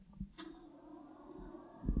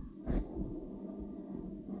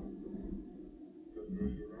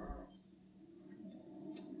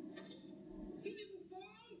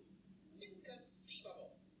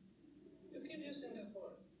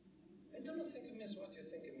think it is what you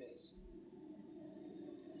think it is.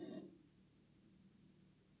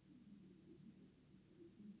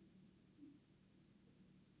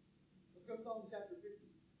 Let's go Psalm chapter 50.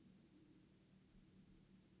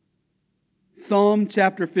 Psalm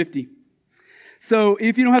chapter 50. So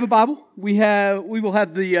if you don't have a Bible, we will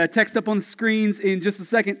have the text up on the screens in just a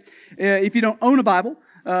second. If you don't own a Bible,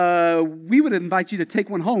 we would invite you to take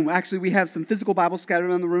one home. Actually, we have some physical Bibles scattered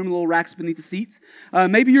around the room, little racks beneath the seats.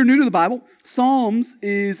 Maybe you're new to the Bible. Psalms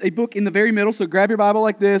is a book in the very middle, so grab your Bible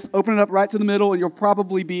like this, open it up right to the middle, and you'll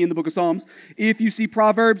probably be in the book of Psalms. If you see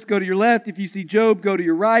Proverbs, go to your left. If you see Job, go to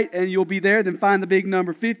your right, and you'll be there. Then find the big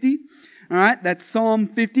number 50. All right, that's Psalm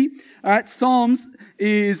 50. All right, Psalms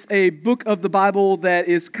is a book of the Bible that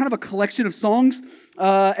is kind of a collection of songs.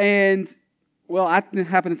 I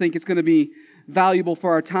happen to think it's going to be valuable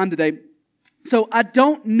for our time today. So I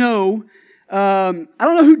don't know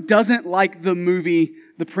who doesn't like the movie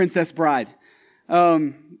The Princess Bride.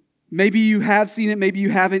 Maybe you have seen it, maybe you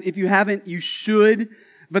haven't. If you haven't, you should.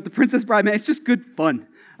 But The Princess Bride, man, it's just good fun.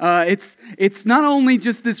 It's not only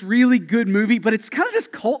just this really good movie, but it's kind of this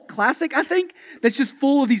cult classic, I think, that's just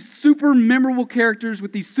full of these super memorable characters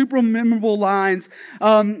with these super memorable lines.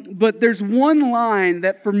 But there's one line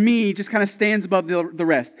that for me just kind of stands above the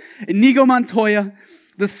rest. Inigo Montoya,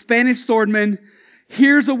 the Spanish swordman,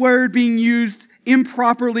 hears a word being used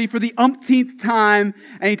improperly for the umpteenth time,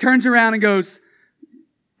 and he turns around and goes,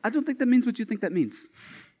 "I don't think that means what you think that means."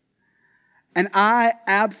 And I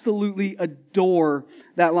absolutely adore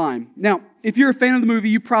that line. Now, if you're a fan of the movie,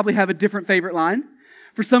 you probably have a different favorite line.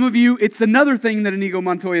 For some of you, it's another thing that Inigo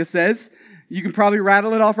Montoya says. You can probably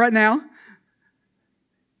rattle it off right now.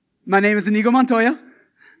 "My name is Inigo Montoya.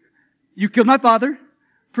 You killed my father.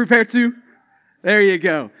 Prepare to..." There you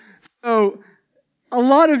go. So, a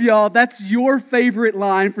lot of y'all, that's your favorite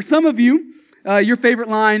line. For some of you, your favorite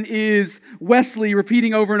line is Wesley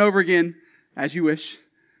repeating over and over again, "As you wish.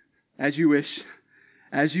 As you wish,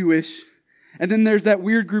 as you wish." And then there's that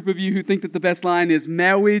weird group of you who think that the best line is,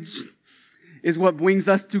 "Marriage is what brings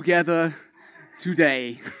us together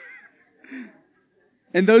today."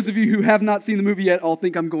 And those of you who have not seen the movie yet all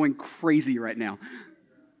think I'm going crazy right now.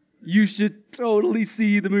 You should totally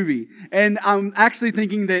see the movie. And I'm actually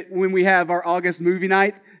thinking that when we have our August movie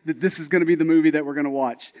night, that this is going to be the movie that we're going to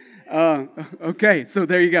watch. Okay, so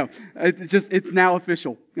there you go. It's now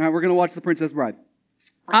official. All right, we're going to watch The Princess Bride.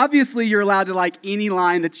 Obviously, you're allowed to like any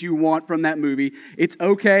line that you want from that movie. It's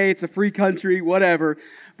okay. It's a free country, whatever.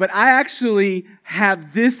 But I actually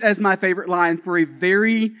have this as my favorite line for a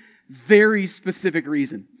very, very specific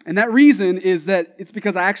reason. And that reason is that it's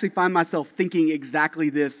because I actually find myself thinking exactly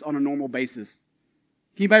this on a normal basis.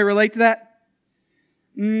 Can anybody relate to that?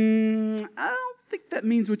 I don't think that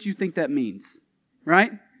means what you think that means,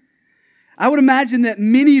 right? I would imagine that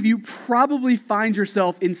many of you probably find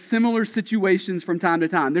yourself in similar situations from time to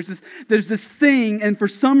time. There's this thing, and for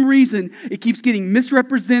some reason, it keeps getting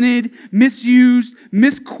misrepresented, misused,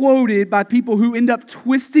 misquoted by people who end up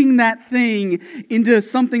twisting that thing into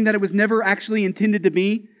something that it was never actually intended to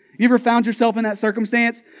be. You ever found yourself in that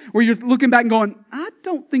circumstance where you're looking back and going, "I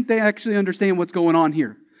don't think they actually understand what's going on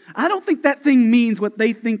here. I don't think that thing means what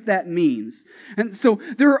they think that means." And so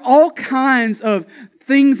there are all kinds of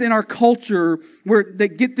things in our culture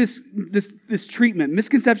that get this treatment.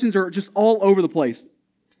 Misconceptions are just all over the place.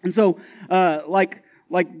 And so, like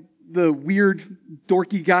the weird,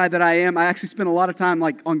 dorky guy that I am, I actually spent a lot of time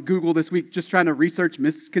on Google this week just trying to research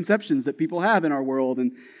misconceptions that people have in our world.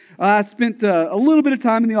 And I spent a little bit of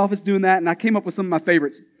time in the office doing that, and I came up with some of my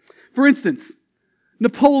favorites. For instance,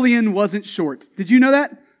 Napoleon wasn't short. Did you know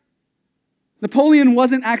that? Napoleon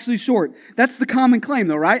wasn't actually short. That's the common claim,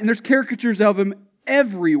 though, right? And there's caricatures of him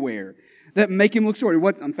everywhere that make him look short.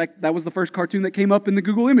 In fact, that was the first cartoon that came up in the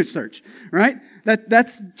Google image search, right?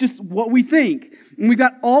 That's just what we think. And we've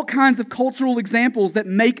got all kinds of cultural examples that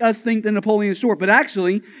make us think that Napoleon is short. But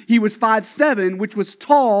actually, he was 5'7", which was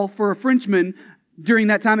tall for a Frenchman during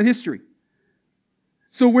that time in history.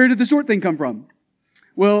 So where did the short thing come from?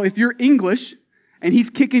 Well, if you're English and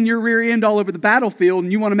he's kicking your rear end all over the battlefield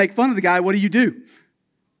and you want to make fun of the guy, what do?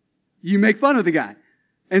 You make fun of the guy.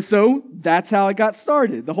 And so that's how it got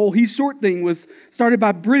started. The whole "he's short" thing was started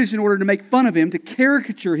by British in order to make fun of him, to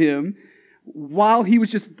caricature him while he was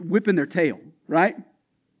just whipping their tail, right?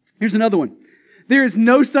 Here's another one. There is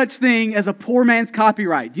no such thing as a poor man's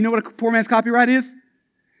copyright. Do you know what a poor man's copyright is?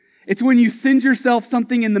 It's when you send yourself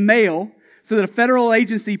something in the mail so that a federal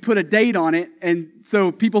agency put a date on it, and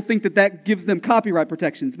so people think that gives them copyright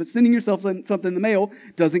protections. But sending yourself something in the mail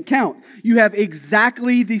doesn't count. You have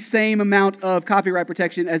exactly the same amount of copyright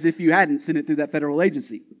protection as if you hadn't sent it through that federal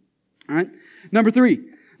agency. All right? Number 3,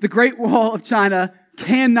 The Great Wall of China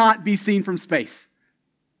cannot be seen from space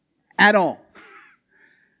at all.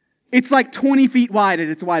 It's like 20 feet wide at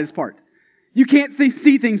its widest part. You can't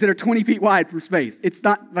see things that are 20 feet wide from space. It's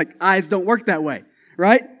not like eyes don't work that way,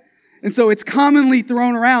 right? And so it's commonly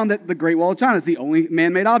thrown around that the Great Wall of China is the only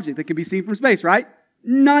man-made object that can be seen from space, right?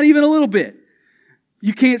 Not even a little bit.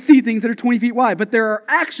 You can't see things that are 20 feet wide, but there are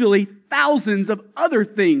actually thousands of other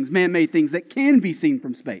things, man-made things, that can be seen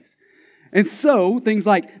from space. And so things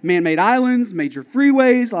like man-made islands, major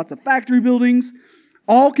freeways, lots of factory buildings,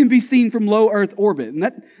 all can be seen from low Earth orbit. And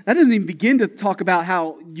that doesn't even begin to talk about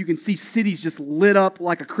how you can see cities just lit up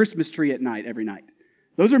like a Christmas tree at night every night.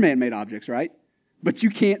 Those are man-made objects, right? But you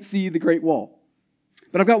can't see the Great Wall.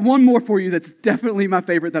 But I've got one more for you that's definitely my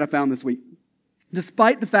favorite that I found this week.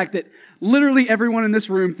 Despite the fact that literally everyone in this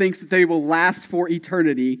room thinks that they will last for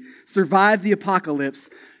eternity, survive the apocalypse,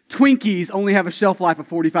 Twinkies only have a shelf life of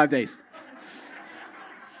 45 days.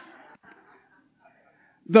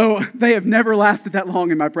 Though they have never lasted that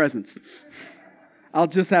long in my presence. I'll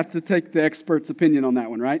just have to take the expert's opinion on that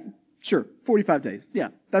one, right? Sure, 45 days. Yeah,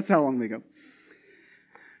 that's how long they go.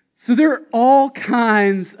 So there are all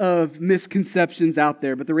kinds of misconceptions out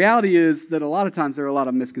there, but the reality is that a lot of times there are a lot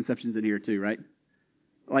of misconceptions in here too, right?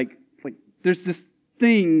 Like there's this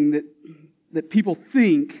thing that people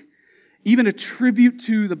think, even attribute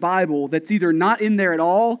to the Bible, that's either not in there at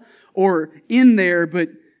all or in there, but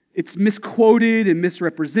it's misquoted and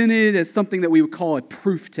misrepresented as something that we would call a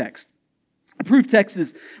proof text. A proof text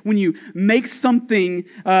is when you make something,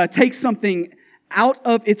 take something out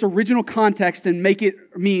of its original context and make it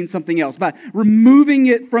mean something else. By removing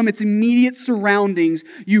it from its immediate surroundings,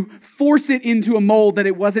 you force it into a mold that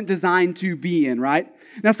it wasn't designed to be in, right?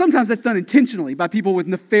 Now, sometimes that's done intentionally by people with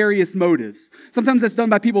nefarious motives. Sometimes that's done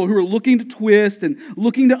by people who are looking to twist and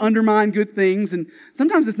looking to undermine good things, and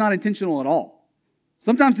sometimes it's not intentional at all.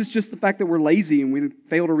 Sometimes it's just the fact that we're lazy and we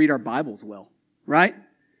fail to read our Bibles well, right?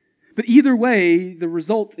 But either way, the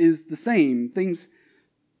result is the same.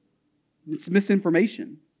 It's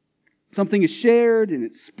misinformation. Something is shared and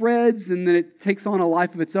it spreads and then it takes on a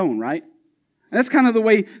life of its own, right? And that's kind of the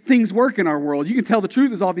way things work in our world. You can tell the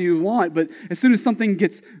truth as often as you want, but as soon as something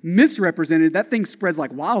gets misrepresented, that thing spreads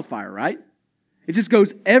like wildfire, right? It just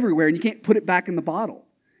goes everywhere and you can't put it back in the bottle.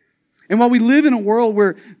 And while we live in a world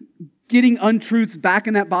where getting untruths back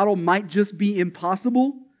in that bottle might just be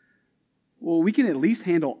impossible, well, we can at least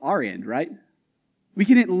handle our end, right? We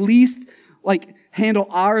can at least handle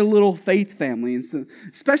our little faith family. And so,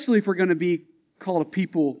 especially if we're going to be called a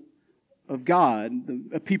people of God,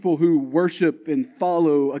 a people who worship and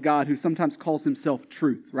follow a God who sometimes calls himself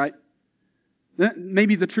truth, right?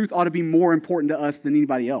 Maybe the truth ought to be more important to us than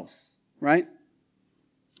anybody else, right?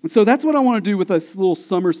 And so that's what I want to do with this little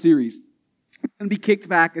summer series. It's going to be kicked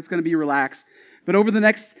back. It's going to be relaxed. But over the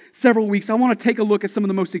next several weeks, I want to take a look at some of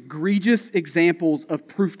the most egregious examples of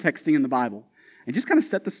proof texting in the Bible and just kind of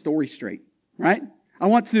set the story straight. Right? I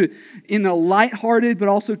want to, in a lighthearted but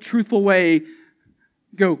also truthful way,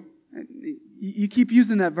 go, you keep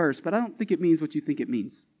using that verse, but I don't think it means what you think it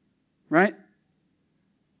means. Right?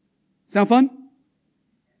 Sound fun?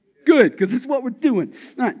 Good, because this is what we're doing.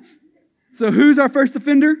 All right. So who's our first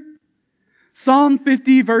offender? Psalm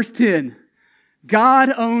 50, verse 10.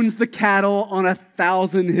 God owns the cattle on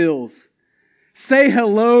 1,000 hills. Say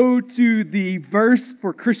hello to the verse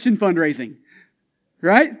for Christian fundraising.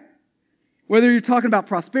 Right? Whether you're talking about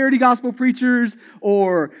prosperity gospel preachers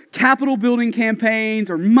or capital building campaigns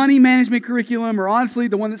or money management curriculum or honestly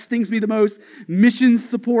the one that stings me the most, missions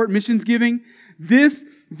support, missions giving, this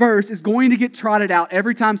verse is going to get trotted out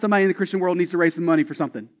every time somebody in the Christian world needs to raise some money for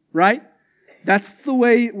something, right? That's the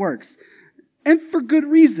way it works. And for good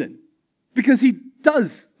reason, because he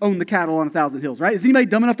does own the cattle on 1,000 hills, right? Is anybody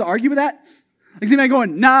dumb enough to argue with that? Is anybody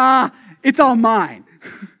going, nah, it's all mine?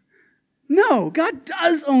 No, God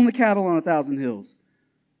does own the cattle on 1,000 hills.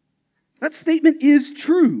 That statement is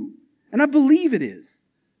true, and I believe it is.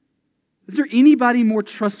 Is there anybody more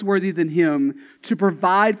trustworthy than him to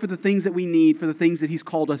provide for the things that we need, for the things that he's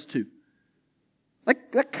called us to?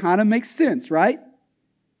 That kind of makes sense, right?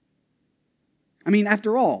 I mean,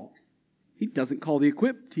 after all, he doesn't call the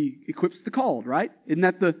equipped, he equips the called, right? Isn't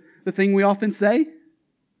that the thing we often say?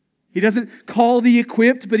 He doesn't call the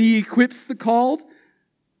equipped, but he equips the called.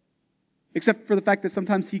 Except for the fact that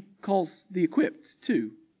sometimes he calls the equipped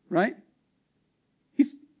too, right?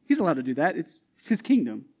 He's allowed to do that. It's his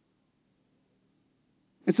kingdom.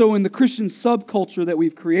 And so in the Christian subculture that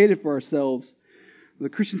we've created for ourselves, the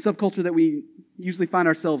Christian subculture that we usually find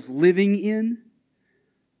ourselves living in,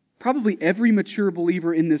 probably every mature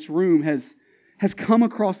believer in this room has come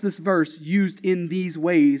across this verse used in these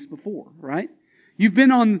ways before, right?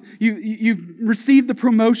 You've received the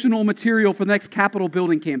promotional material for the next Capitol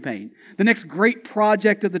building campaign, the next great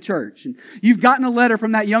project of the church. And you've gotten a letter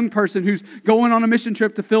from that young person who's going on a mission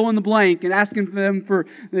trip to fill in the blank and asking them for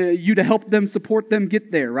you to help them, support them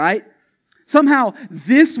get there, right? Somehow,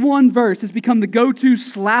 this one verse has become the go-to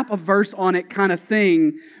slap a verse on it kind of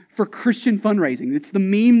thing for Christian fundraising. It's the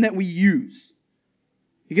meme that we use.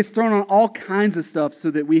 It gets thrown on all kinds of stuff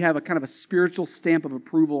so that we have a kind of a spiritual stamp of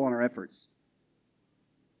approval on our efforts.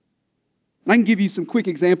 I can give you some quick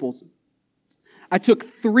examples. I took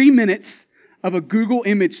 3 minutes of a Google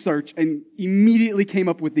image search and immediately came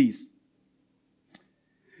up with these.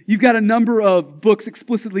 You've got a number of books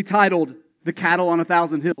explicitly titled The Cattle on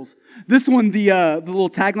 1,000 Hills. This one, the little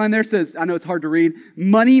tagline there says, I know it's hard to read,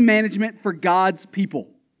 Money Management for God's People.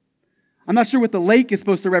 I'm not sure what the lake is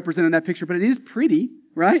supposed to represent in that picture, but it is pretty,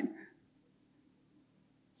 right?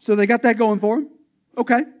 So they got that going for them.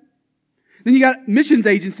 Okay. Then you got missions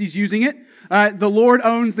agencies using it. The Lord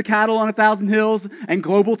owns the cattle on 1,000 hills, and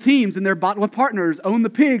global teams and their bought with partners own the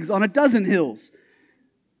pigs on 12 hills.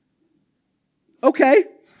 Okay.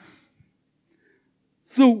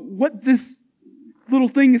 So what this little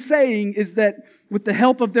thing is saying is that with the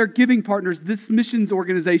help of their giving partners, this missions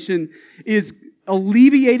organization is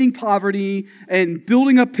alleviating poverty and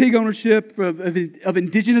building up pig ownership of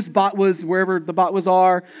indigenous Batwas, wherever the Batwas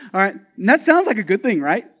are. All right. And that sounds like a good thing,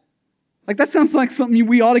 right? Like that sounds like something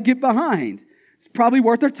we ought to get behind. It's probably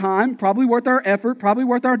worth our time, probably worth our effort, probably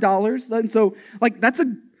worth our dollars. And so, like,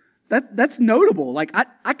 that's notable. Like,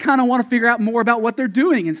 I kind of want to figure out more about what they're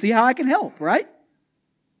doing and see how I can help, right?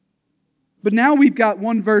 But now we've got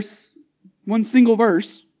one single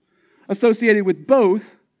verse associated with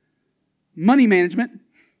both money management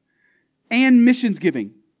and missions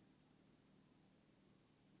giving.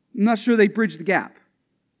 I'm not sure they bridge the gap,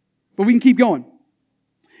 but we can keep going.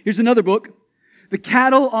 Here's another book, The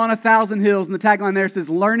Cattle on 1,000 Hills, and the tagline there says,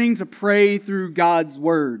 Learning to Pray Through God's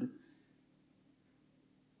Word.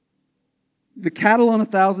 The Cattle on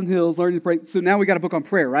 1,000 Hills, Learning to Pray. So now we got a book on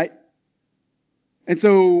prayer, right? And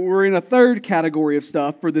so we're in a third category of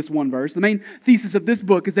stuff for this one verse. The main thesis of this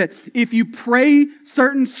book is that if you pray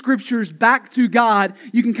certain scriptures back to God,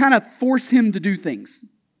 you can kind of force Him to do things.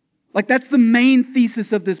 Like that's the main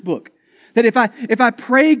thesis of this book. That if I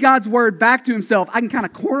pray God's word back to Himself, I can kind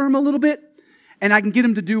of corner Him a little bit, and I can get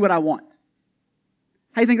Him to do what I want.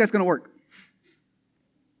 How do you think that's going to work?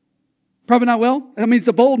 Probably not well. I mean, it's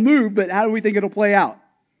a bold move, but how do we think it'll play out?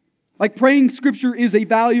 Like praying Scripture is a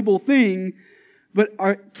valuable thing, but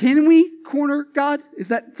can we corner God? Is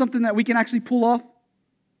that something that we can actually pull off?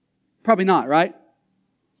 Probably not, right?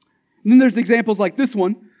 And then there's examples like this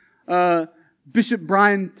one. Bishop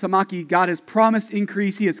Brian Tamaki, God has promised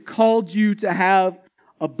increase. He has called you to have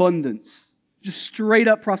abundance. Just straight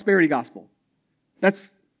up prosperity gospel.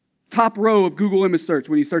 That's top row of Google image search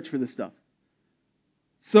when you search for this stuff.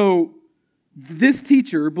 So this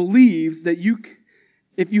teacher believes that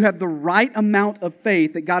if you have the right amount of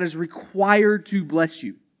faith, that God is required to bless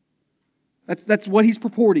you. That's what he's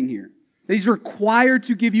purporting here. That He's required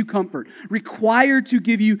to give you comfort, required to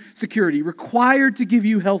give you security, required to give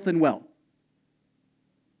you health and wealth.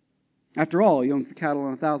 After all, He owns the cattle on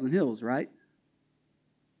 1,000 hills, right?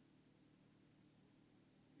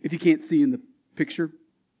 If you can't see in the picture,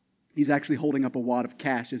 he's actually holding up a wad of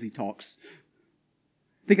cash as he talks.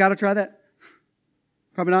 Think I ought to try that?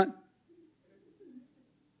 Probably not.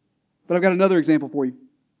 But I've got another example for you.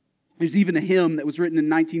 There's even a hymn that was written in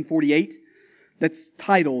 1948 that's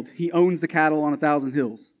titled, He Owns the Cattle on 1,000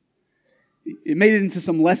 Hills. It made it into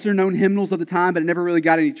some lesser-known hymnals of the time, but it never really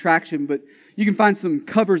got any traction. But you can find some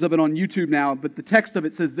covers of it on YouTube now. But the text of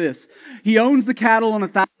it says this: He owns the cattle on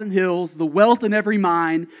 1,000 hills, the wealth in every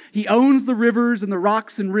mine. He owns the rivers and the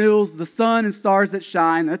rocks and rills, the sun and stars that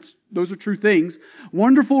shine. Those are true things.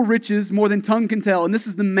 Wonderful riches, more than tongue can tell. And this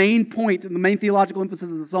is the main point and the main theological emphasis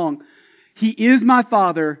of the song. He is my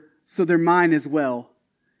Father, so they're mine as well.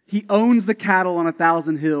 He owns the cattle on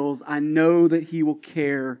 1,000 hills. I know that He will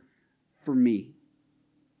care for me.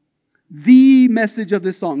 The message of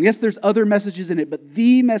this song, yes, there's other messages in it, but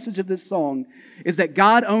the message of this song is that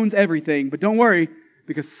God owns everything. But don't worry,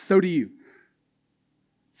 because so do you.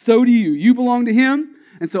 So do you. You belong to Him,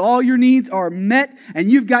 and so all your needs are met,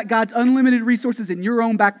 and you've got God's unlimited resources in your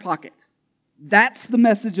own back pocket. That's the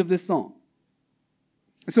message of this song.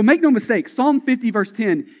 So make no mistake, Psalm 50 verse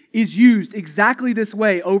 10 is used exactly this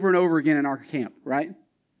way over and over again in our camp, right?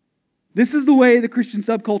 This is the way the Christian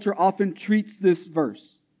subculture often treats this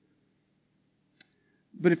verse.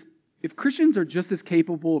 But if Christians are just as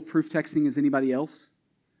capable of proof texting as anybody else,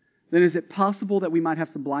 then is it possible that we might have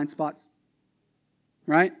some blind spots?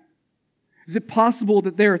 Right? Is it possible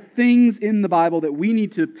that there are things in the Bible that we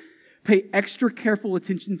need to pay extra careful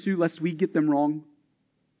attention to lest we get them wrong?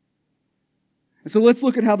 And so let's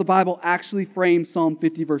look at how the Bible actually frames Psalm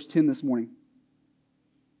 50 verse 10 this morning.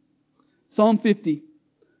 Psalm 50,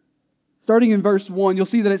 starting in verse 1, you'll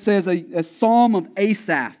see that it says a psalm of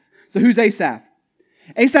Asaph. So who's Asaph?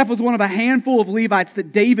 Asaph was one of a handful of Levites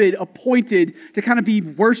that David appointed to kind of be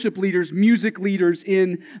worship leaders, music leaders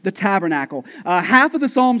in the tabernacle. Half of the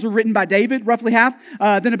Psalms were written by David, roughly half.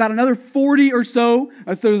 Then about another 40 or so,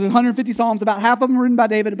 so there's 150 Psalms, about half of them were written by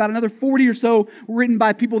David. About another 40 or so were written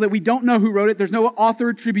by people that we don't know who wrote it. There's no author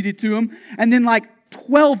attributed to them. And then like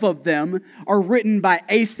 12 of them are written by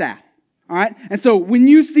Asaph. All right? And so when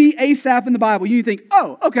you see Asaph in the Bible, you think,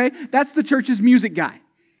 oh, okay, that's the church's music guy.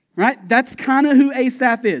 Right? That's kind of who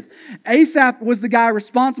Asaph is. Asaph was the guy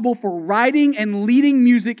responsible for writing and leading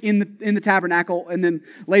music in the tabernacle and then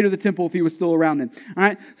later the temple if he was still around then. All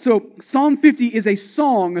right? So Psalm 50 is a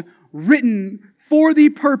song written for the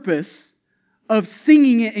purpose of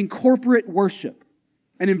singing it in corporate worship.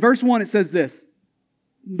 And in verse 1 it says this,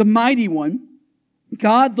 "The mighty one,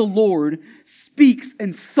 God the Lord, speaks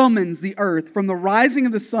and summons the earth from the rising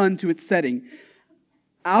of the sun to its setting.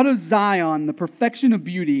 Out of Zion, the perfection of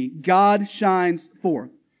beauty, God shines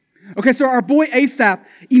forth." Okay, so our boy Asaph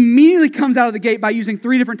immediately comes out of the gate by using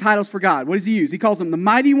 3 different titles for God. What does he use? He calls him the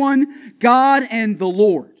Mighty One, God, and the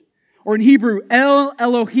Lord. Or in Hebrew, El,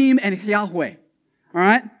 Elohim, and Yahweh. All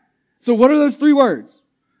right? So what are those 3 words?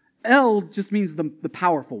 El just means the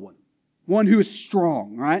powerful one who is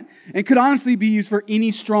strong, right? And could honestly be used for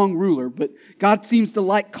any strong ruler, but God seems to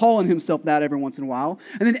like calling himself that every once in a while.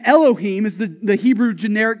 And then Elohim is the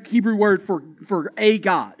generic Hebrew word for a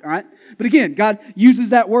God, all right? But again, God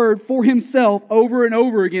uses that word for himself over and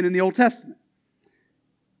over again in the Old Testament.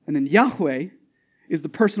 And then Yahweh is the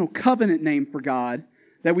personal covenant name for God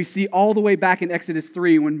that we see all the way back in Exodus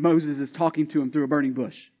 3 when Moses is talking to him through a burning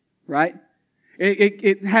bush, right?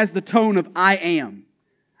 It has the tone of I am.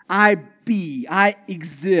 I be. I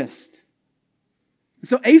exist.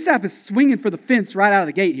 So Asaph is swinging for the fence right out of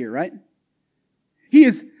the gate here, right?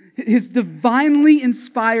 His divinely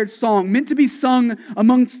inspired song, meant to be sung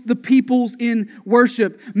amongst the peoples in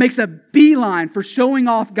worship, makes a beeline for showing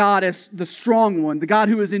off God as the strong one, the God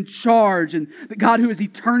who is in charge, and the God who is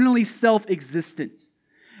eternally self-existent.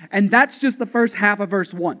 And that's just the first half of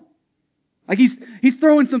verse 1. Like he's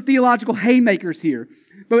throwing some theological haymakers here.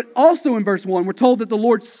 But also in verse 1, we're told that the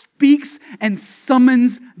Lord speaks and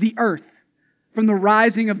summons the earth from the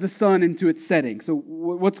rising of the sun into its setting. So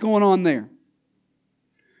what's going on there?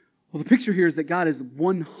 Well, the picture here is that God is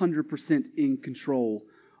 100% in control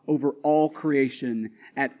over all creation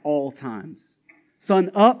at all times.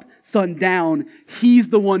 Sun up, sun down, He's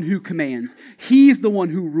the one who commands. He's the one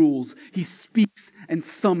who rules. He speaks and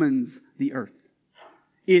summons the earth.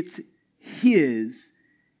 It's His.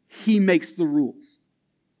 He makes the rules.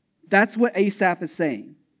 That's what Asaph is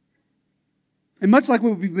saying. And much like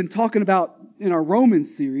what we've been talking about in our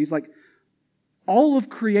Romans series, like all of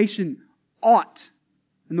creation ought,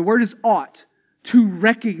 and the word is ought, to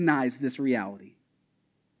recognize this reality.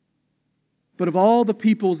 But of all the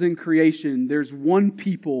peoples in creation, there's one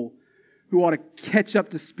people who ought to catch up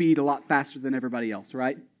to speed a lot faster than everybody else,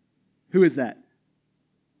 right? Who is that?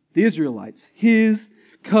 The Israelites, His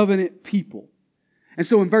covenant people. And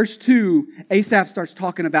so in verse 2, Asaph starts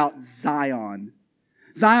talking about Zion.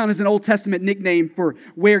 Zion is an Old Testament nickname for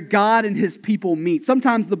where God and His people meet.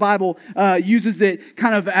 Sometimes the Bible uses it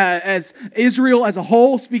kind of as Israel as a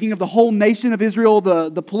whole, speaking of the whole nation of Israel,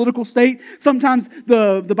 the political state. Sometimes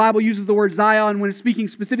the Bible uses the word Zion when it's speaking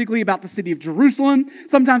specifically about the city of Jerusalem.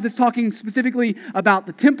 Sometimes it's talking specifically about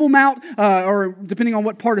the Temple Mount, or depending on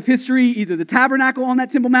what part of history, either the tabernacle on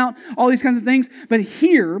that Temple Mount, all these kinds of things. But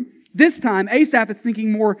here, this time, Asaph is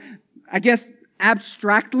thinking more, I guess,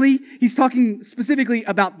 abstractly. He's talking specifically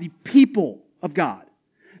about the people of God.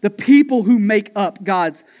 The people who make up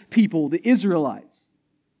God's people, the Israelites.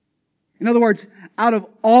 In other words, out of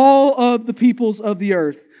all of the peoples of the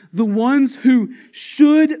earth, the ones who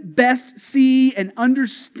should best see and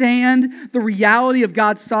understand the reality of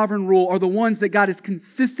God's sovereign rule are the ones that God has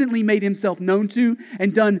consistently made Himself known to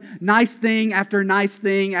and done nice thing after nice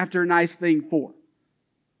thing after nice thing for.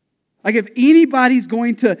 Like if anybody's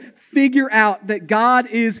going to figure out that God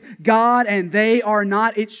is God and they are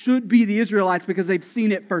not, it should be the Israelites because they've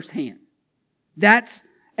seen it firsthand. That's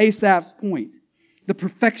Asaph's point. The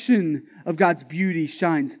perfection of God's beauty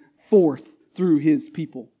shines forth through His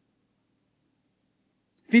people.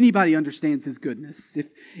 If anybody understands His goodness, if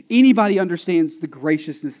anybody understands the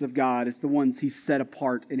graciousness of God, it's the ones He set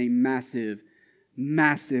apart in a massive,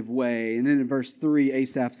 massive way. And then in verse 3,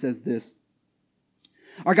 Asaph says this,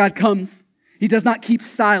 Our God comes. He does not keep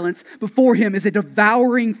silence. Before him is a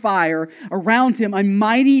devouring fire. Around him a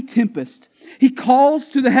mighty tempest. He calls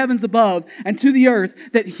to the heavens above and to the earth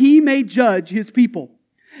that he may judge his people.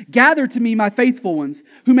 Gather to me my faithful ones,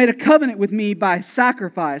 who made a covenant with me by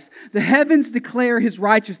sacrifice. The heavens declare his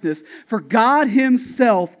righteousness, for God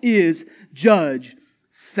himself is judge.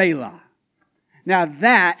 Selah. Now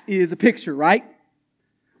that is a picture, right?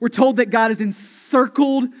 We're told that God is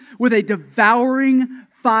encircled with a devouring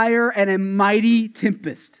fire and a mighty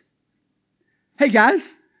tempest. Hey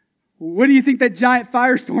guys, what do you think that giant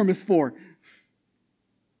firestorm is for?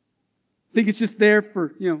 Think it's just there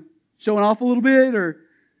for, showing off a little bit, or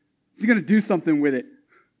is he going to do something with it?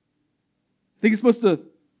 Think it's supposed to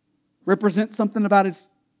represent something about his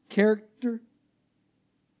character?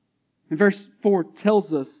 And verse 4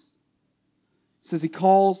 tells us, it says he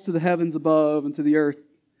calls to the heavens above and to the earth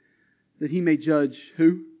that he may judge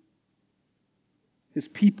who? His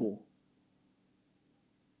people.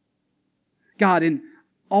 God, in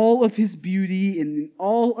all of his beauty and in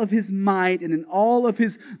all of his might and in all of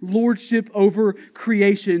his lordship over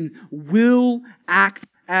creation, will act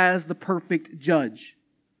as the perfect judge.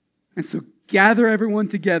 And so gather everyone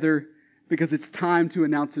together because it's time to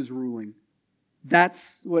announce his ruling.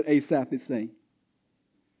 That's what Asaph is saying.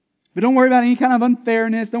 But don't worry about any kind of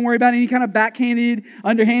unfairness. Don't worry about any kind of backhanded,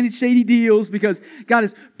 underhanded, shady deals, because God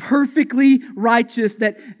is perfectly righteous,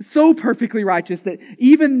 so perfectly righteous that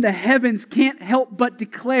even the heavens can't help but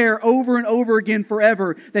declare over and over again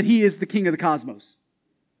forever that he is the king of the cosmos.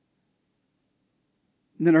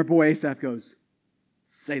 And then our boy Asaph goes,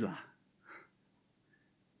 Selah.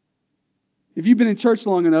 If you've been in church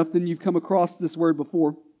long enough, then you've come across this word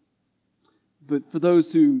before. But for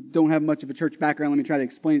those who don't have much of a church background, let me try to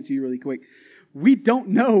explain it to you really quick. We don't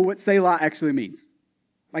know what Selah actually means.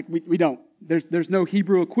 We don't. There's no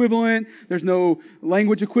Hebrew equivalent. There's no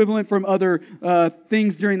language equivalent from other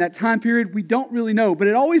things during that time period. We don't really know. But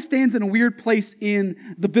it always stands in a weird place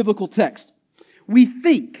in the biblical text. We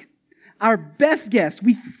think, our best guess,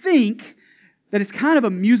 we think that it's kind of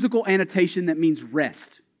a musical annotation that means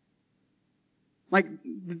rest. Like,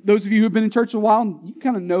 those of you who have been in church a while, you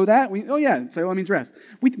kind of know that. Selah means rest.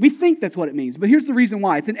 We think that's what it means. But here's the reason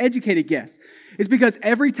why. It's an educated guess. It's because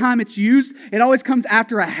every time it's used, it always comes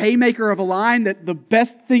after a haymaker of a line that the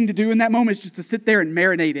best thing to do in that moment is just to sit there and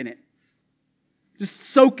marinate in it. Just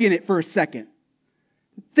soak in it for a second.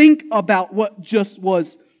 Think about what just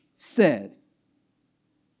was said.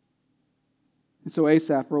 And so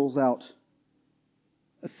Asaph rolls out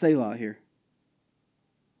a Selah here.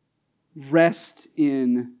 Rest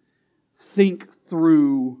in, think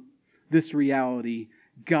through this reality.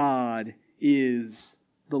 God is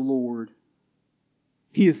the Lord.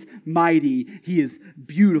 He is mighty. He is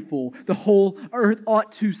beautiful. The whole earth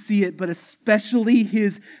ought to see it, but especially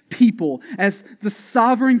his people. As the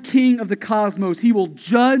sovereign king of the cosmos, he will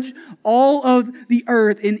judge all of the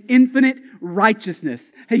earth in infinite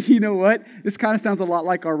righteousness. Hey, you know what? This kind of sounds a lot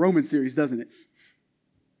like our Roman series, doesn't it?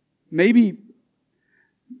 Maybe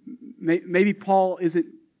Paul isn't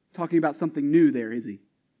talking about something new there, is he?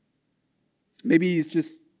 Maybe he's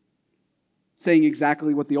just saying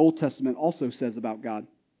exactly what the Old Testament also says about God.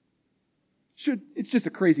 It's just a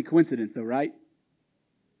crazy coincidence, though, right?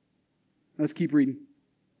 Let's keep reading.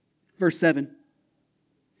 Verse 7.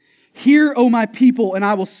 Hear, O my people, and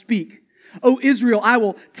I will speak. O Israel, I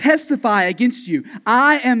will testify against you.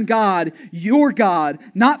 I am God, your God.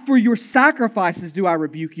 Not for your sacrifices do I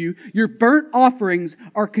rebuke you. Your burnt offerings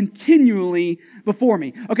are continually before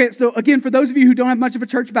me. Okay, so again, for those of you who don't have much of a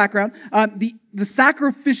church background, the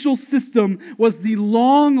sacrificial system was the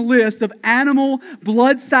long list of animal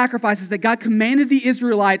blood sacrifices that God commanded the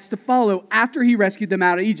Israelites to follow after he rescued them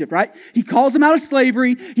out of Egypt, right? He calls them out of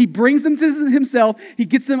slavery. He brings them to himself. He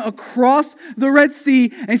gets them across the Red Sea.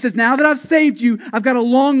 And he says, now that I've saved you, I've got a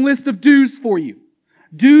long list of do's for you.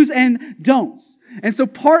 Do's and don'ts. And so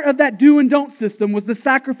part of that do and don't system was the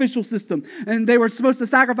sacrificial system. And they were supposed to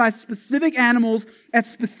sacrifice specific animals at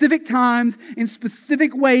specific times in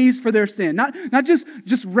specific ways for their sin. Not just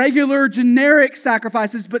regular generic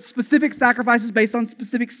sacrifices, but specific sacrifices based on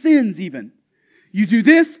specific sins even. You do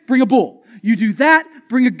this, bring a bull. You do that,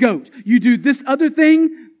 bring a goat. You do this other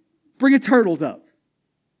thing, bring a turtle dove.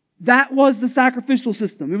 That was the sacrificial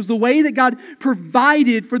system. It was the way that God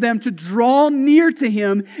provided for them to draw near to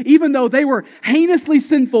him, even though they were heinously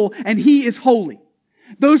sinful and he is holy.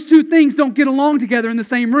 Those two things don't get along together in the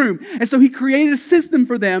same room. And so he created a system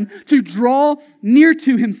for them to draw near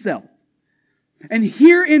to himself. And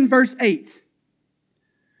here in verse 8,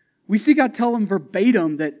 we see God tell them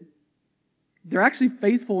verbatim that they're actually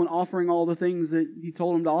faithful in offering all the things that he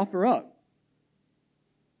told them to offer up.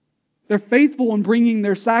 They're faithful in bringing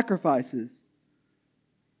their sacrifices.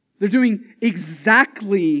 They're doing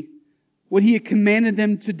exactly what He had commanded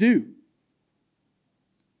them to do,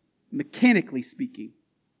 mechanically speaking.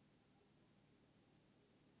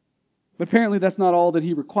 But apparently that's not all that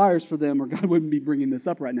He requires for them, or God wouldn't be bringing this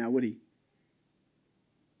up right now, would He?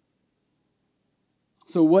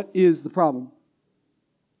 So what is the problem?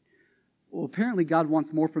 Well, apparently God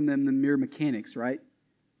wants more from them than mere mechanics, right?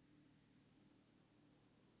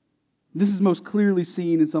 This is most clearly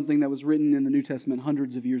seen in something that was written in the New Testament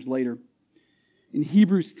hundreds of years later. In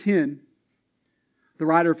Hebrews 10, the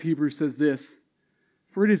writer of Hebrews says this,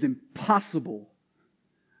 "For it is impossible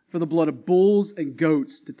for the blood of bulls and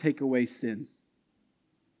goats to take away sins."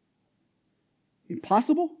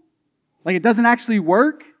 Impossible? Like it doesn't actually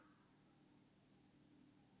work?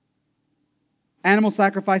 Animal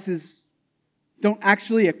sacrifices don't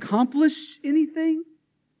actually accomplish anything?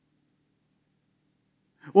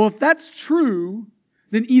 Well, if that's true,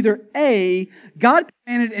 then either A, God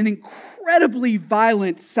commanded an incredibly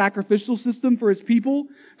violent sacrificial system for His people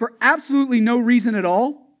for absolutely no reason at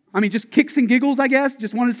all. I mean, just kicks and giggles, I guess.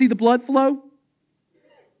 Just wanted to see the blood flow.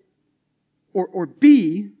 Or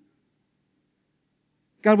B,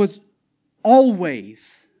 God was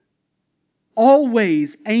always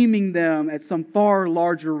aiming them at some far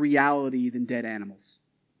larger reality than dead animals.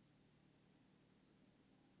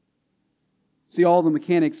 See, all the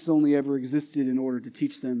mechanics only ever existed in order to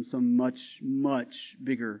teach them some much, much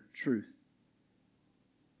bigger truth.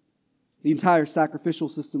 The entire sacrificial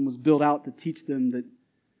system was built out to teach them that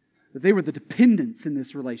they were the dependents in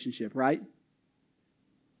this relationship, right?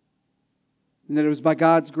 And that it was by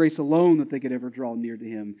God's grace alone that they could ever draw near to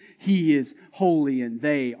Him. He is holy and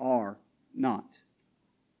they are not.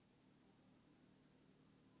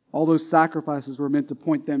 All those sacrifices were meant to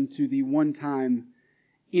point them to the one-time,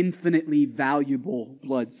 infinitely valuable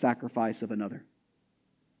blood sacrifice of another.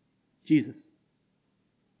 Jesus.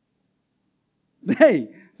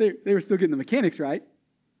 Hey, they were still getting the mechanics right.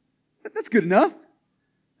 That's good enough.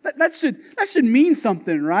 That should mean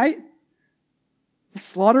something, right? Let's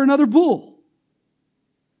slaughter another bull.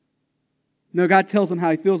 No, God tells them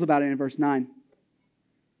how He feels about it in verse 9. It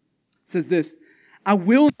says this, "I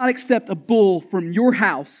will not accept a bull from your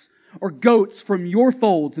house or goats from your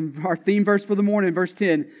folds." And our theme verse for the morning, verse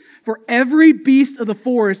 10. "For every beast of the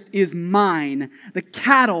forest is mine, the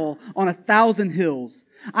cattle on 1,000 hills.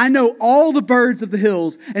 I know all the birds of the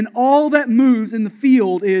hills, and all that moves in the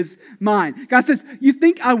field is mine." God says, you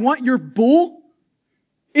think I want your bull?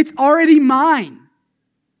 It's already mine.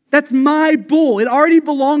 That's my bull. It already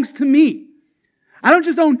belongs to me. I don't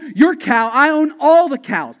just own your cow, I own all the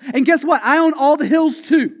cows. And guess what? I own all the hills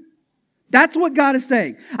too. That's what God is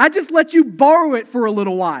saying. I just let you borrow it for a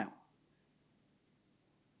little while.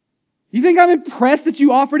 You think I'm impressed that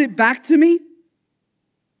you offered it back to me?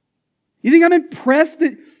 You think I'm impressed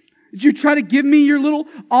that you try to give me your little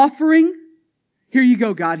offering? Here you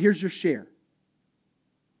go, God. Here's your share.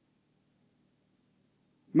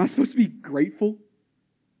 Am I supposed to be grateful?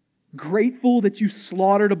 Grateful that you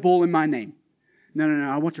slaughtered a bull in my name? No.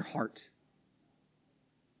 I want your heart.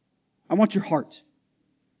 I want your heart.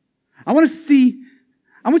 I want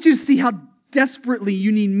you to see how desperately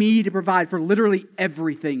you need me to provide for literally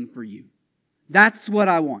everything for you. That's what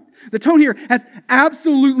I want. The tone here has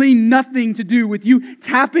absolutely nothing to do with you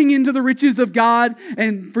tapping into the riches of God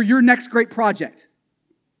and for your next great project.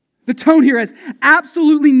 The tone here has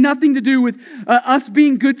absolutely nothing to do with us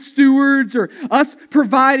being good stewards or us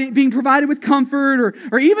being provided with comfort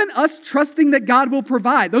or even us trusting that God will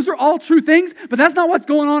provide. Those are all true things, but that's not what's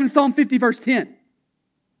going on in Psalm 50 verse 10.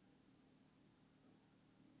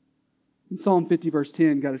 In Psalm 50 verse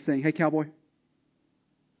 10, God is saying, "Hey cowboy,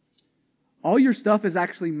 all your stuff is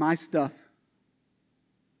actually my stuff.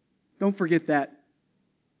 Don't forget that.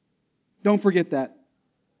 Don't forget that.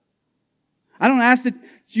 I don't ask that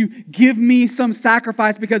you give me some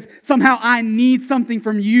sacrifice because somehow I need something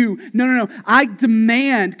from you. No. I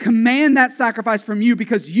command that sacrifice from you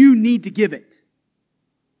because you need to give it."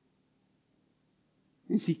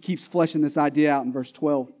 And he keeps fleshing this idea out in verse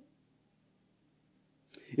 12.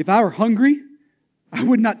 "If I were hungry, I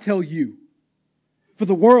would not tell you. For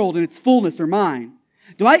the world and its fullness are mine.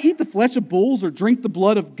 Do I eat the flesh of bulls or drink the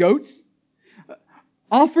blood of goats?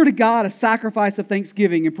 Offer to God a sacrifice of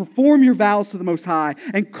thanksgiving and perform your vows to the Most High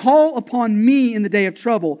and call upon me in the day of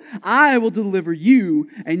trouble. I will deliver you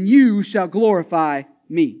and you shall glorify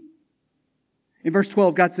me." In verse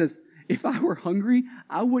 12, God says, if I were hungry,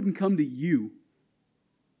 I wouldn't come to you.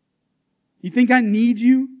 You think I need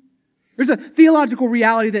you? There's a theological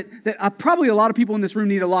reality that probably a lot of people in this room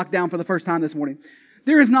need to lock down for the first time this morning.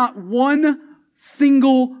 There is not one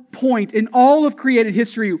single point in all of created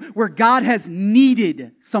history where God has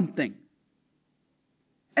needed something.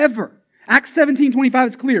 Ever. Acts 17:25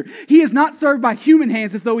 is clear. He is not served by human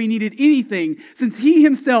hands as though he needed anything, since he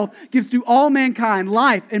himself gives to all mankind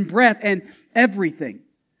life and breath and everything.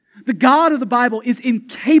 The God of the Bible is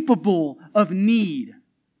incapable of need.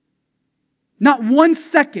 Not 1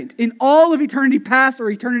 second in all of eternity past or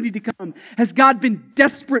eternity to come has God been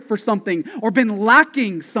desperate for something or been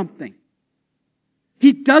lacking something.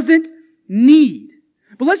 He doesn't need.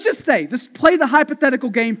 But let's just say, just play the hypothetical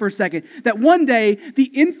game for a second, that one day the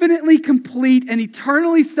infinitely complete and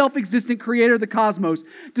eternally self-existent creator of the cosmos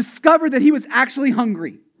discovered that he was actually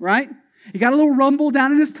hungry, right? He got a little rumble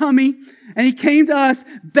down in his tummy and he came to us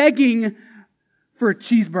begging for a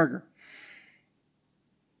cheeseburger.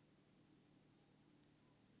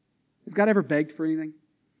 Has God ever begged for anything?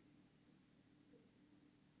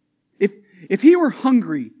 If he were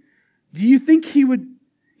hungry, do you think he would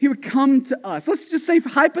come to us? Let's just say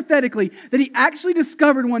hypothetically that he actually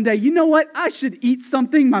discovered one day, you know what? I should eat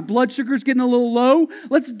something. My blood sugar's getting a little low.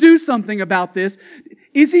 Let's do something about this.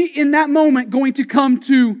 Is he in that moment going to come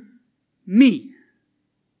to me?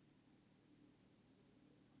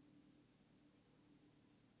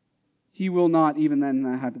 He will not, even in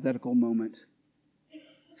that hypothetical moment,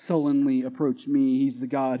 sullenly approach me. He's the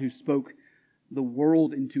God who spoke the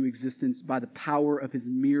world into existence by the power of his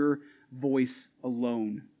mere voice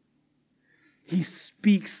alone. He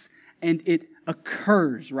speaks and it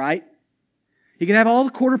occurs, right? He could have all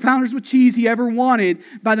the quarter pounders with cheese he ever wanted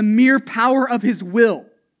by the mere power of his will.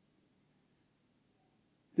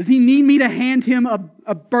 Does he need me to hand him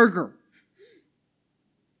a burger?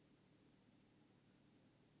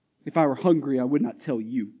 If I were hungry, I would not tell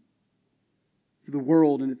you. For the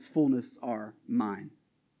world and its fullness are mine.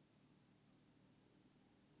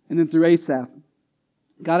 And then through Asaph,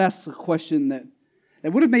 God asks a question that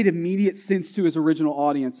would have made immediate sense to his original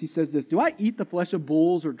audience. He says this, do I eat the flesh of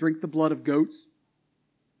bulls or drink the blood of goats?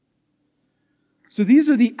 So these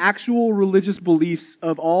are the actual religious beliefs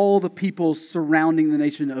of all the people surrounding the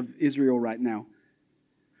nation of Israel right now.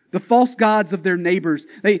 The false gods of their neighbors.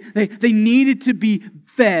 They needed to be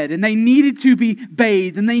fed, and they needed to be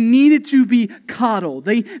bathed, and they needed to be coddled.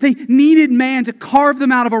 They needed man to carve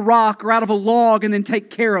them out of a rock or out of a log and then take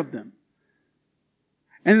care of them.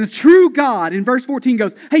 And the true God in verse 14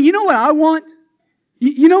 goes, hey, you know what I want?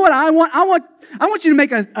 You know what I want? I want you to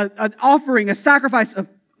make an offering, a sacrifice of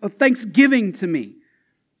thanksgiving to me.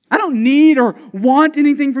 I don't need or want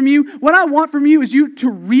anything from you. What I want from you is you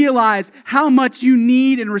to realize how much you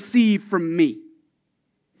need and receive from me.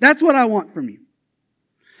 That's what I want from you.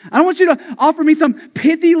 I don't want you to offer me some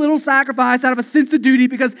pithy little sacrifice out of a sense of duty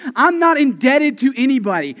because I'm not indebted to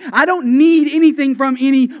anybody. I don't need anything from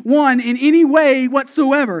anyone in any way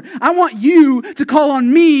whatsoever. I want you to call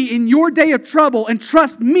on me in your day of trouble and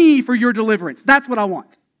trust me for your deliverance. That's what I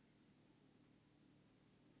want.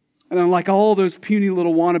 And unlike all those puny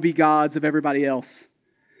little wannabe gods of everybody else,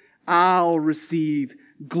 I'll receive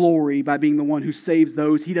glory by being the one who saves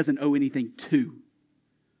those he doesn't owe anything to.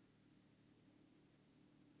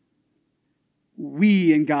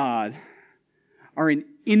 We and God are in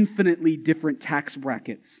infinitely different tax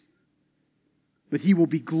brackets, but he will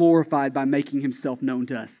be glorified by making himself known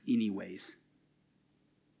to us anyways.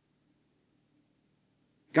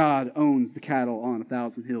 God owns the cattle on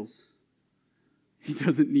 1,000 hills. He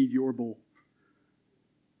doesn't need your bull.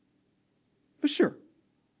 But sure,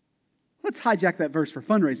 let's hijack that verse for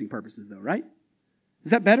fundraising purposes though, right?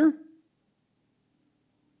 Is that better?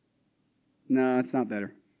 No, it's not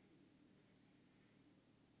better.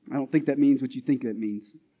 I don't think that means what you think that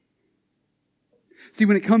means. See,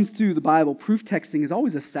 when it comes to the Bible, proof texting is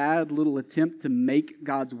always a sad little attempt to make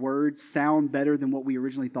God's word sound better than what we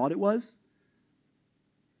originally thought it was.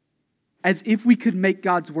 As if we could make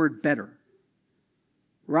God's word better.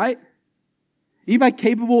 Right? Anybody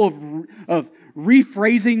capable of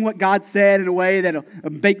rephrasing what God said in a way that'll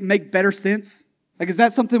make better sense? Like, is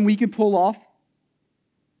that something we can pull off?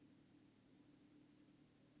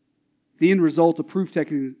 The end result of proof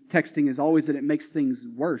texting is always that it makes things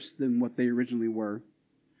worse than what they originally were.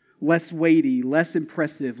 Less weighty, less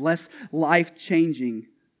impressive, less life-changing.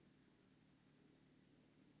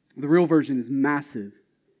 The real version is massive.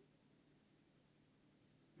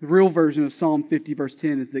 The real version of Psalm 50 verse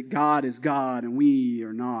 10 is that God is God and we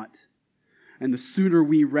are not. And the sooner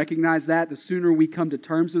we recognize that, the sooner we come to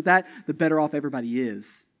terms with that, the better off everybody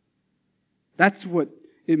is. That's what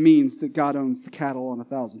it means that God owns the cattle on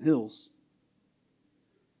 1,000 hills.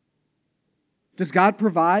 Does God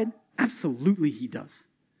provide? Absolutely He does.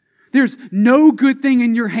 There's no good thing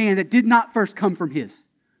in your hand that did not first come from His.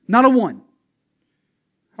 Not a one.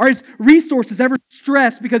 Are his resources ever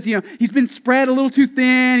stressed because, he's been spread a little too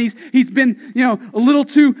thin, he's been, a little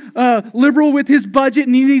too liberal with his budget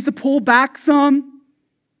and he needs to pull back some?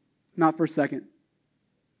 Not for a second.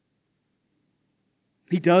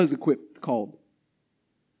 He does equip the called.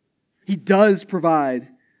 He does provide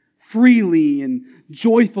freely and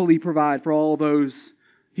joyfully provide for all those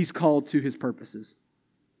he's called to his purposes.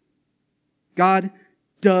 God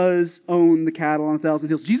does own the cattle on 1,000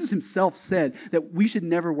 hills. Jesus himself said that we should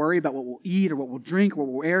never worry about what we'll eat or what we'll drink or what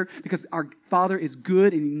we'll wear because our Father is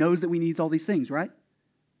good and he knows that we need all these things, right?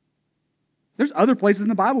 There's other places in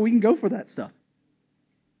the Bible we can go for that stuff.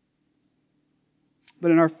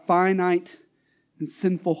 But in our finite and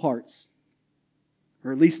sinful hearts,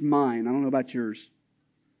 or at least mine, I don't know about yours,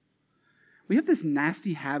 we have this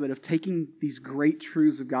nasty habit of taking these great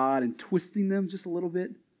truths of God and twisting them just a little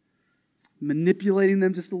bit, manipulating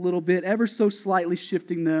them just a little bit, ever so slightly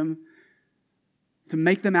shifting them to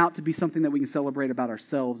make them out to be something that we can celebrate about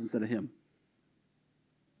ourselves instead of Him.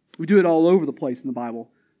 We do it all over the place in the Bible.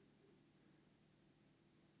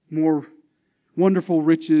 More wonderful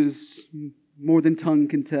riches, more than tongue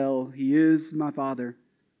can tell. He is my Father,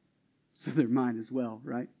 so they're mine as well,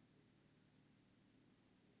 right?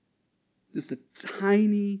 Just a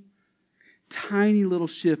tiny little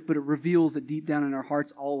shift, but it reveals that deep down in our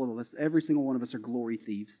hearts, all of us, every single one of us are glory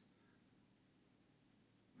thieves.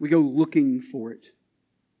 We go looking for it.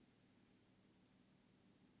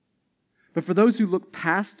 But for those who look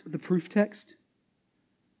past the proof text,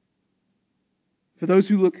 for those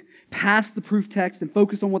who look past the proof text and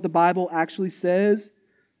focus on what the Bible actually says,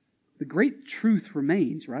 the great truth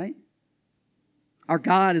remains, right? Our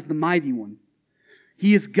God is the mighty one.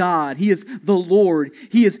 He is God. He is the Lord.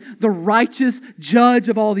 He is the righteous judge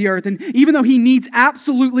of all the earth. And even though He needs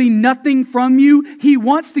absolutely nothing from you, He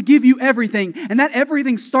wants to give you everything. And that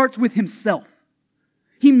everything starts with Himself.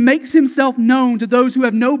 He makes Himself known to those who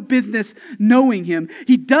have no business knowing Him.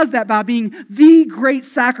 He does that by being the great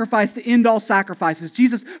sacrifice to end all sacrifices.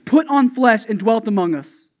 Jesus put on flesh and dwelt among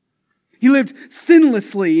us. He lived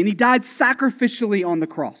sinlessly and He died sacrificially on the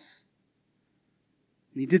cross.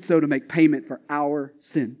 And He did so to make payment for our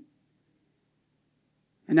sin.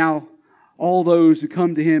 And now all those who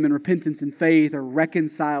come to Him in repentance and faith are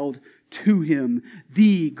reconciled to Him,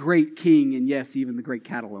 the great King, and yes, even the great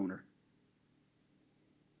cattle owner.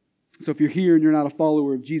 So if you're here and you're not a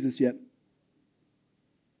follower of Jesus yet,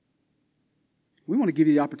 we want to give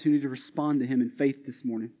you the opportunity to respond to Him in faith this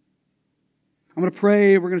morning. I'm going to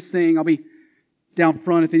pray, we're going to sing. I'll be down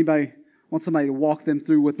front if anybody wants somebody to walk them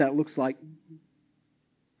through what that looks like.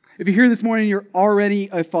 If you're here this morning and you're already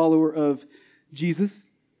a follower of Jesus,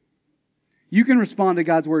 you can respond to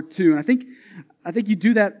God's Word too. And I think you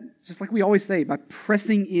do that just like we always say, by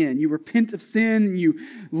pressing in. You repent of sin and you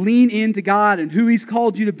lean into God and who He's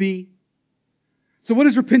called you to be. So what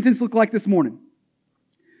does repentance look like this morning?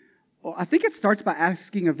 Well, I think it starts by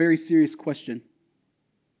asking a very serious question.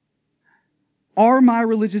 Are my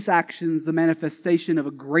religious actions the manifestation of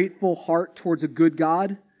a grateful heart towards a good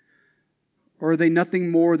God? Or are they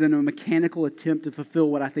nothing more than a mechanical attempt to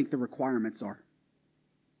fulfill what I think the requirements are?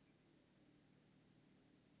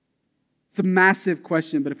 It's a massive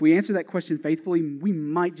question, but if we answer that question faithfully, we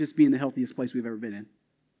might just be in the healthiest place we've ever been in.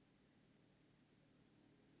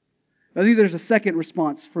 I think there's a second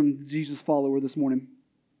response from the Jesus follower this morning.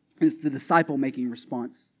 It's the disciple-making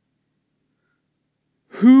response.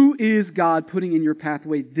 Who is God putting in your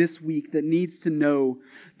pathway this week that needs to know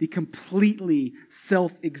the completely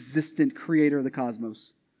self-existent creator of the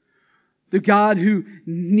cosmos? The God who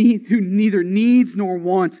neither needs nor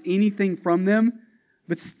wants anything from them,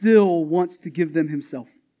 but still wants to give them Himself.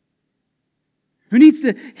 Who needs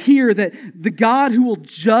to hear that the God who will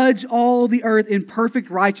judge all the earth in perfect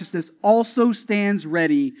righteousness also stands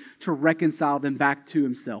ready to reconcile them back to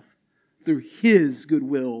Himself through His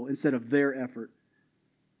goodwill instead of their effort.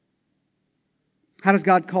 How does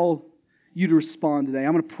God call you to respond today?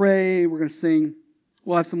 I'm going to pray. We're going to sing.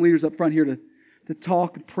 We'll have some leaders up front here to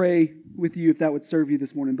talk and pray with you if that would serve you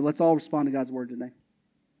this morning. But let's all respond to God's Word today.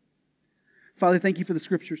 Father, thank You for the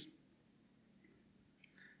Scriptures.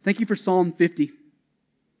 Thank You for Psalm 50.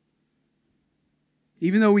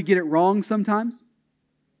 Even though we get it wrong sometimes,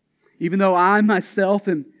 even though I myself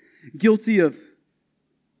am guilty of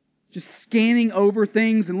just scanning over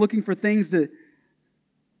things and looking for things to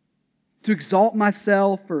exalt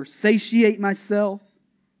myself or satiate myself,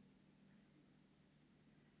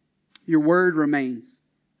 Your Word remains.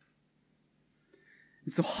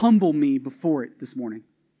 And so humble me before it this morning.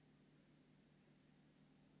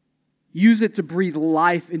 Use it to breathe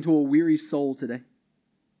life into a weary soul today.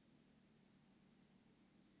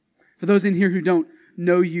 For those in here who don't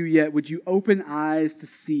know you yet, would you open eyes to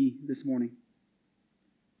see this morning?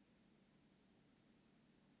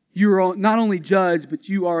 You are not only judge, but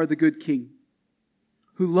you are the good King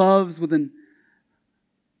who loves with an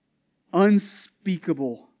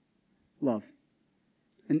unspeakable love,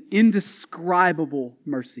 an indescribable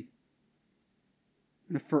mercy,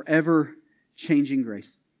 and a forever changing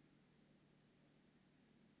grace.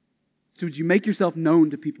 So would you make yourself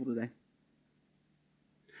known to people today?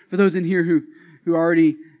 For those in here who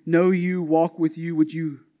already know you, walk with you, would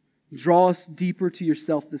you draw us deeper to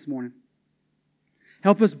yourself this morning?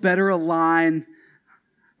 Help us better align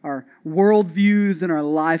our worldviews and our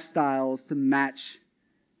lifestyles to match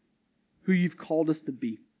who you've called us to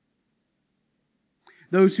be.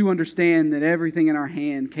 Those who understand that everything in our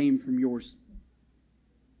hand came from yours.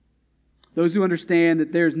 Those who understand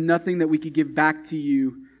that there's nothing that we could give back to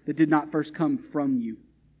you that did not first come from you.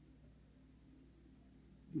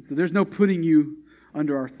 And so there's no putting you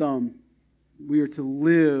under our thumb. We are to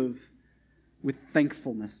live with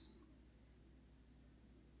thankfulness.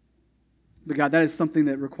 But God, that is something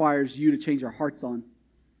that requires you to change our hearts on.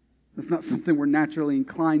 That's not something we're naturally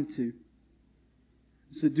inclined to.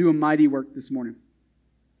 So do a mighty work this morning.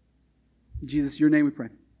 In Jesus, your name we pray.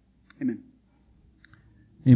 Amen.